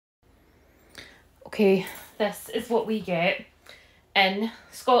Okay, this is what we get in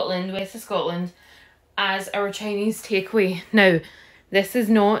Scotland, west of Scotland, as our Chinese takeaway. Now, this is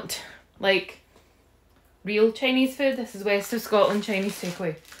not like real Chinese food. This is west of Scotland Chinese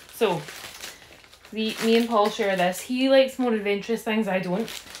takeaway. So, me and Paul share this. He likes more adventurous things, I don't.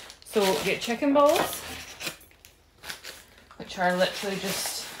 So, get chicken balls, which are literally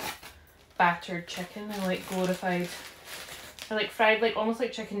just battered chicken. I like glorified. I like fried, like almost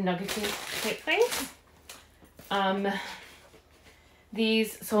like chicken nuggety type things.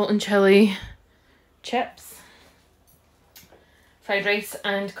 These salt and chili chips, fried rice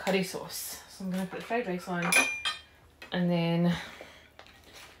and curry sauce. So I'm gonna put the fried rice on, and then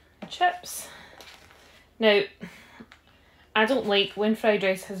the chips. Now, I don't like when fried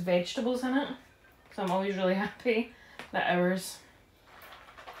rice has vegetables in it, so I'm always really happy that ours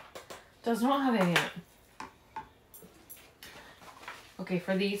does not have any in it. Okay,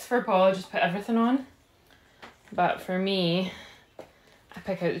 for Paul, I just put everything on. But for me, I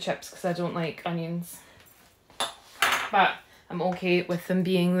pick out the chips because I don't like onions. But I'm okay with them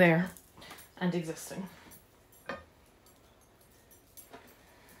being there and existing.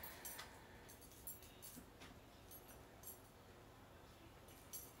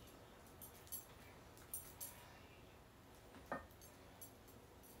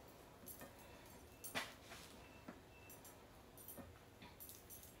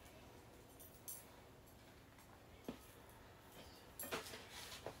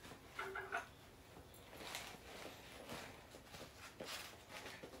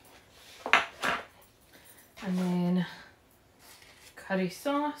 And then curry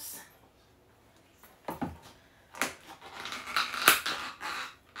sauce.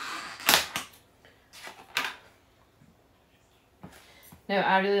 Now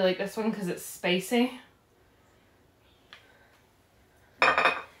I really like this one because it's spicy.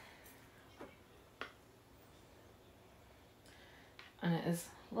 And it is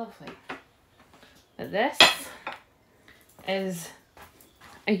lovely. But this is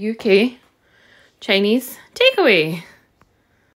a UK Chinese takeaway.